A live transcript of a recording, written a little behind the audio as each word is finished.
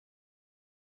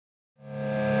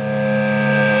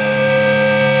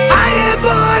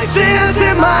voices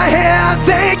in my head,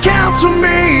 they counsel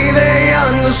me, they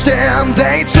understand,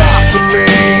 they talk to me.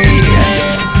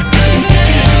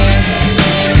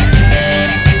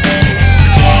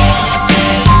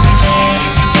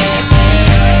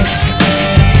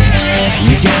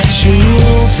 You got your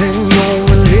rules in your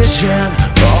religion,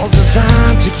 all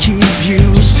designed to keep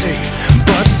you safe.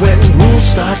 But when rules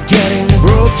start getting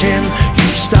broken,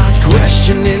 you start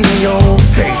questioning your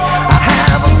faith. I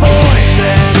have a voice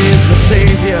that is my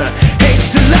savior,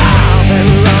 hates to love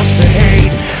and loves to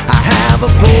hate. I have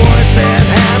a voice that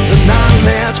has the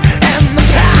knowledge and the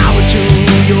power to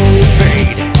your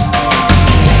fate.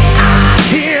 I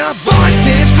hear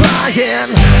voices crying,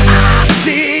 I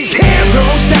see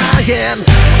heroes dying,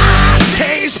 I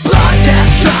taste blood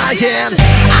that's drying,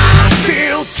 I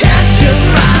feel tension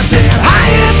rising. I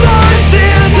hear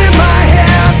voices in my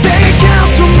head, they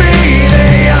counsel me,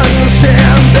 they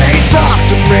understand, they talk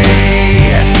to me,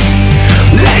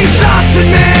 they talk to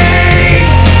me,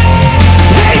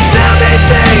 they tell me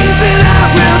things that I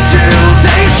will do,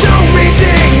 they show me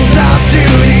things I'll do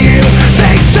to you,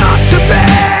 they talk to me,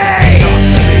 talk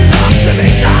to me, talk to me,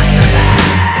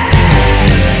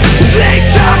 they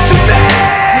talk to me,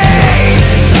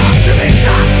 talk to me,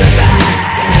 talk to me.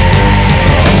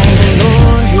 All the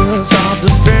lawyers are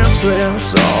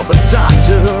defenseless, all the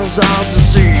doctors are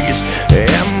diseased,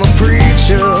 and the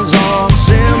preachers are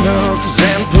sinners,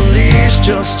 and police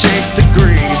just take the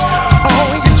grease.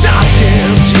 All your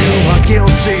judges, you are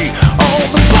guilty, all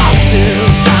the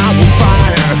bosses I will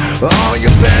fire, all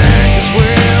your bankers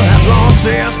will have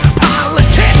losses.